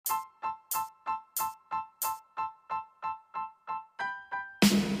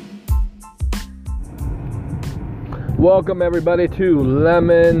Welcome everybody to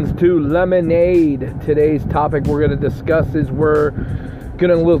Lemons to Lemonade. Today's topic we're going to discuss is we're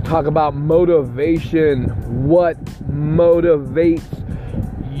going to talk about motivation. What motivates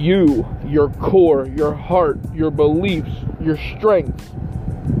you, your core, your heart, your beliefs, your strengths?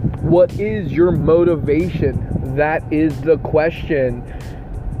 What is your motivation? That is the question.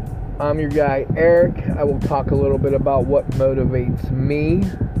 I'm your guy, Eric. I will talk a little bit about what motivates me,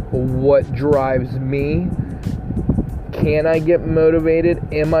 what drives me. Can I get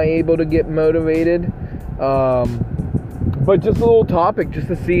motivated? Am I able to get motivated? But just a little topic just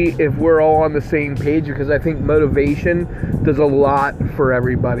to see if we're all on the same page, because I think motivation does a lot for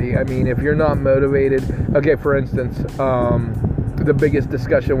everybody. I mean, if you're not motivated, okay, for instance, the biggest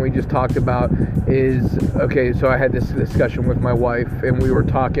discussion we just talked about is, okay, so I had this discussion with my wife, and we were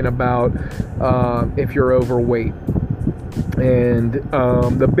talking about if you're overweight. And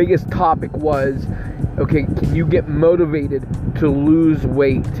the biggest topic was, okay, can you get motivated to lose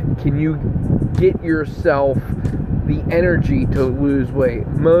weight? Can you get yourself the energy to lose weight?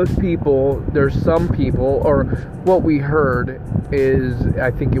 Most people, there's some people, or what we heard is, I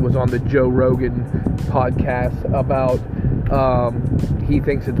think it was on the Joe Rogan podcast about, he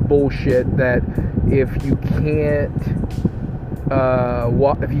thinks it's bullshit that if you can't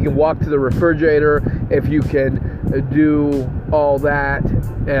if you can walk to the refrigerator, if you can do all that,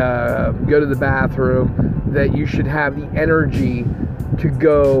 go to the bathroom, that you should have the energy to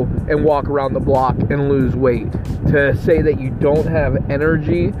go and walk around the block and lose weight. To say that you don't have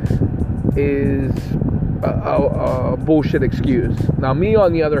energy is a bullshit excuse. Now, me,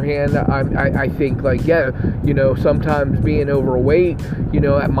 on the other hand, I think, like, yeah, you know, sometimes being overweight, you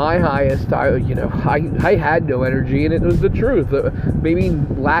know, at my highest, I had no energy, and it was the truth. Maybe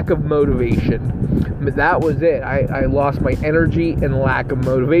lack of motivation. But that was it. I lost my energy and lack of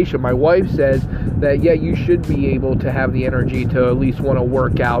motivation. My wife says that, yeah, you should be able to have the energy to at least want to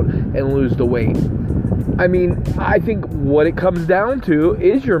work out and lose the weight. I mean, I think what it comes down to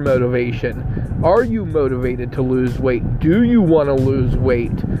is your motivation. Are you motivated to lose weight? Do you want to lose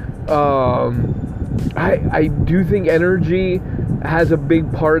weight? I do think energy has a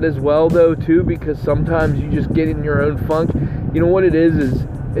big part as well, though, too, because sometimes you just get in your own funk. You know what it is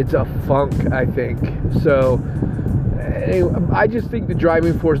it's a funk, I think. So, anyway, I just think the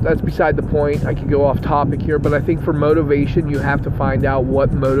driving force, that's beside the point. I could go off topic here, but I think for motivation, you have to find out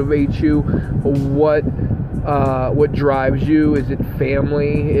what motivates you, what drives you. Is it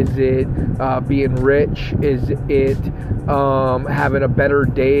family? Is it being rich? Is it having a better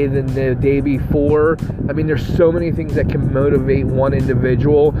day than the day before? I mean, there's so many things that can motivate one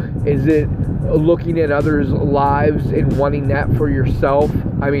individual. Is it looking at others' lives and wanting that for yourself?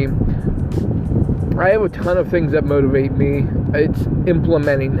 I mean, I have a ton of things that motivate me. It's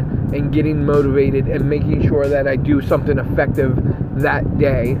implementing and getting motivated and making sure that I do something effective that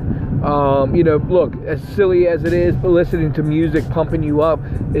day. You know, look, as silly as it is, but listening to music pumping you up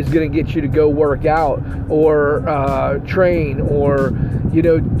is going to get you to go work out or train or, you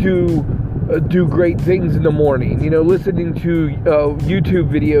know, do great things in the morning. You know, listening to YouTube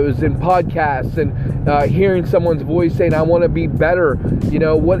videos and podcasts and hearing someone's voice saying, I want to be better. You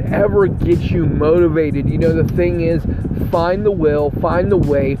know, whatever gets you motivated. You know, the thing is, find the will, find the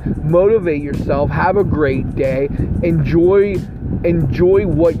way, motivate yourself, have a great day, enjoy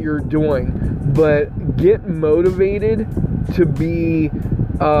what you're doing, but get motivated to be,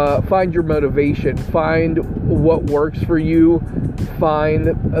 find your motivation, find what works for you, find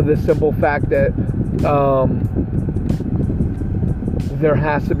the simple fact that there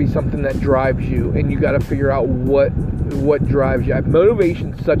has to be something that drives you, and you got to figure out what drives you.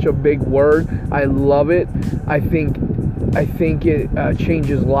 Motivation's such a big word. I love it. I think it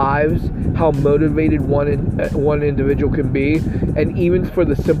changes lives, how motivated one individual can be, and even for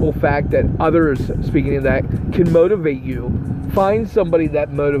the simple fact that others, speaking of that, can motivate you. Find somebody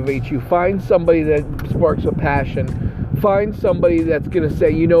that motivates you. Find somebody that sparks a passion. Find somebody that's going to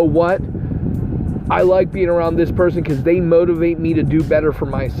say, you know what? I like being around this person because they motivate me to do better for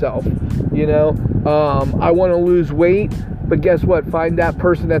myself. You know, I want to lose weight, but guess what? Find that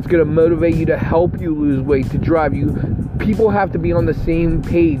person that's going to motivate you to help you lose weight, to drive you. People have to be on the same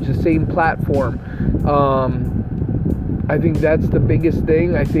page, the same platform. I think that's the biggest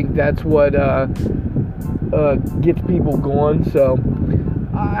thing. I think that's what gets people going. So,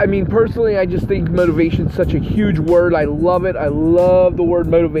 I mean, personally, I just think motivation is such a huge word. I love it. I love the word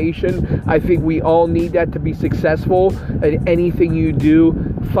motivation. I think we all need that to be successful at anything you do.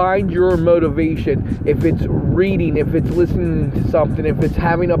 Find your motivation. If it's reading, if it's listening to something, if it's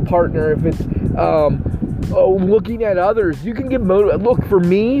having a partner, if it's looking at others, you can get motivated. Look, for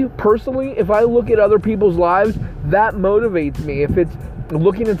me personally, if I look at other people's lives, that motivates me. If it's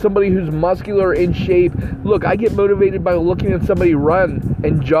looking at somebody who's muscular, in shape, look, I get motivated by looking at somebody run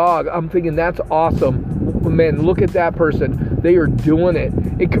and jog. I'm thinking, that's awesome. Man, look at that person. They are doing it.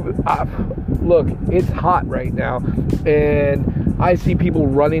 Look, it's hot right now, and I see people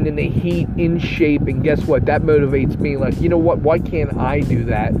running in the heat, in shape, and guess what? That motivates me. Like, you know what? Why can't I do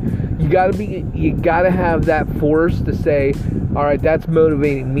that? You gotta have that force to say, all right, that's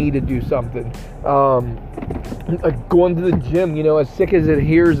motivating me to do something. Going to the gym, as sick as it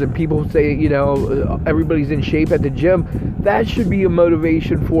hears, and people say, everybody's in shape at the gym, that should be a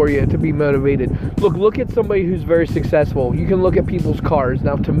motivation for you to be motivated. Look at somebody who's very successful. You can look at people's cars.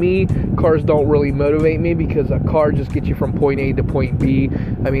 Now, to me, cars don't really motivate me, because a car just gets you from point A to point B.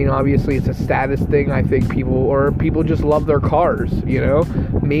 I mean, obviously, it's a status thing. I think people just love their cars,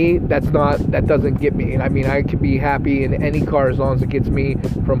 Me, that doesn't get me. I mean, I could be happy in any car as long as it gets me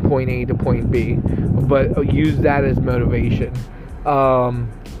from point A to point B. But use that as motivation.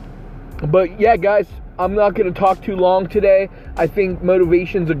 But yeah, guys, I'm not going to talk too long today. I think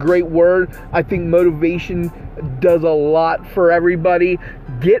motivation's a great word. I think motivation does a lot for everybody.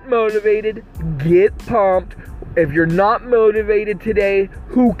 Get motivated. Get pumped. If you're not motivated today,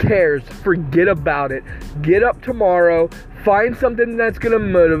 who cares? Forget about it. Get up tomorrow. Find something that's going to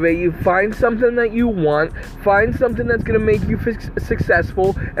motivate you. Find something that you want. Find something that's going to make you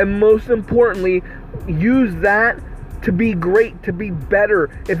successful. And most importantly, use that to be great, to be better.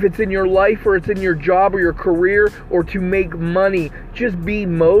 If it's in your life, or it's in your job or your career, or to make money, just be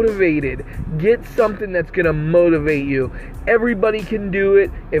motivated. Get something that's going to motivate you. Everybody can do it.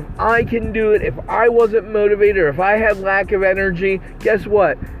 If I can do it, if I wasn't motivated, or if I had lack of energy, guess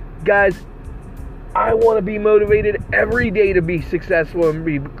what? Guys, I want to be motivated every day to be successful and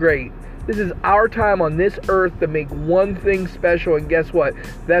be great. This is our time on this earth to make one thing special, and guess what?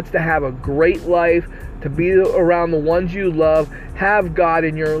 That's to have a great life, to be around the ones you love, have God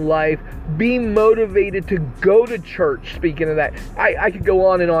in your life, be motivated to go to church. Speaking of that, I could go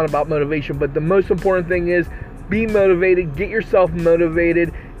on and on about motivation, but the most important thing is be motivated, get yourself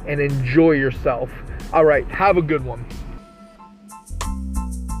motivated, and enjoy yourself. All right, have a good one.